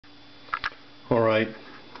Alright,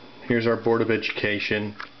 here's our Board of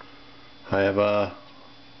Education. I have a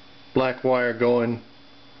black wire going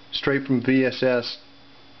straight from VSS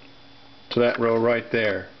to that row right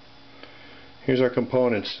there. Here's our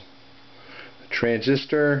components: a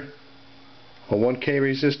transistor, a 1K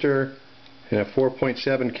resistor, and a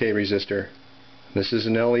 4.7K resistor. This is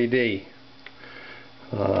an LED.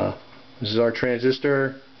 This is our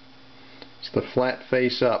transistor. It's the flat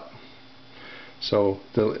face up. So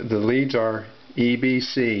the leads are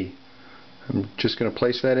EBC. I'm just going to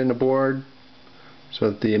place that in the board so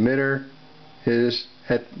that the emitter is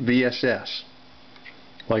at VSS,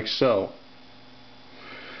 like so.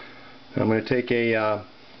 I'm going to take a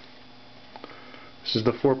this is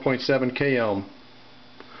the 4.7K ohm,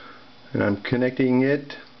 and I'm connecting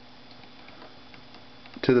it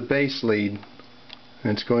to the base lead,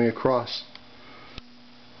 and it's going across.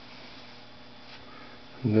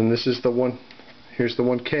 And then this is the one. Here's the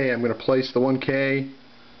 1K. I'm going to place the 1K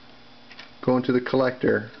going to the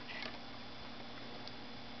collector.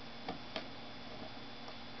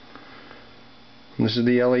 And this is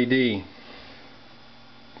the LED.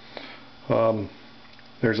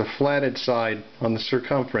 There's a flatted side on the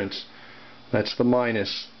circumference. That's the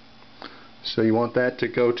minus. So you want that to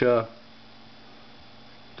go to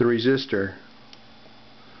the resistor.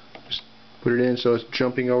 Just put it in so it's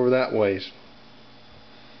jumping over that ways.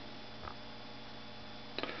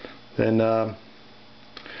 Then you're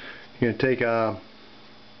going to take a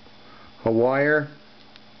wire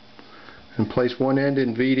and place one end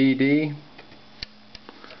in VDD,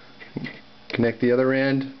 connect the other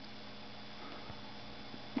end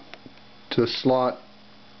to the slot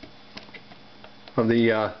of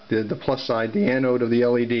the plus side, the anode of the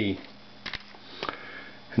LED.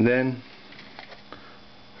 And then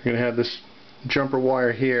we're going to have this jumper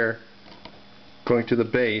wire here going to the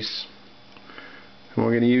base, and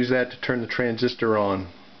we're going to use that to turn the transistor on.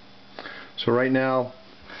 So right now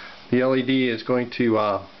the LED is going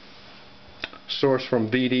to source from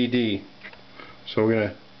VDD. So we're going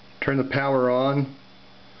to turn the power on,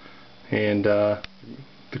 and the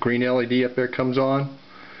green LED up there comes on,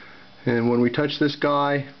 and when we touch this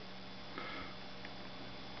guy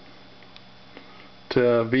to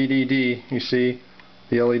VDD, you see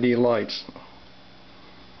the LED lights.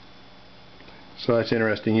 So that's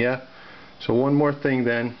interesting, yeah? So one more thing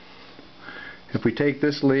then. If we take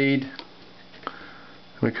this lead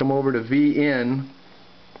and we come over to VN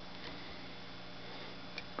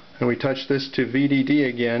and we touch this to VDD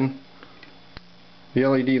again, the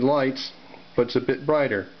LED lights, but it's a bit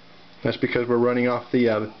brighter. That's because we're running off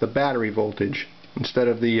the battery voltage instead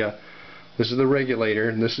of the this is the regulator,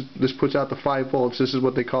 and this puts out the 5 volts. This is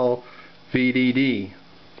what they call VDD.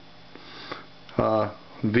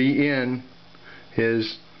 VN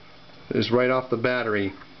is right off the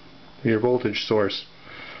battery, your voltage source.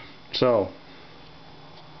 So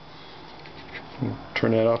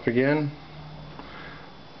turn that off again.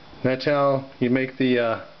 That's how you make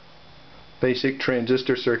the basic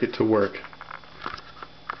transistor circuit to work.